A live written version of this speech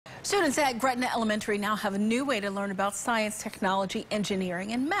Students at Gretna Elementary now have a new way to learn about science, technology,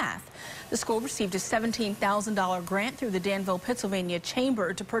 engineering, and math. The school received a $17,000 grant through the Danville, Pennsylvania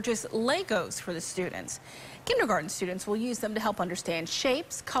Chamber to purchase Legos for the students. Kindergarten students will use them to help understand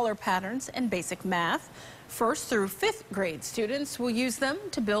shapes, color patterns, and basic math. First through fifth grade students will use them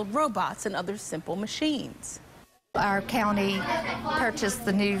to build robots and other simple machines. Our county purchased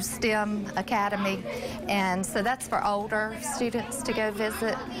the new STEM Academy, and so that's for older students to go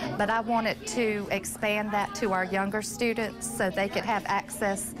visit, but I wanted to expand that to our younger students so they could have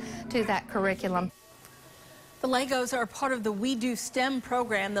access to that curriculum. The Legos are part of the We Do STEM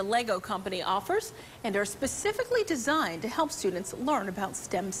program the Lego company offers and are specifically designed to help students learn about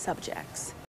STEM subjects.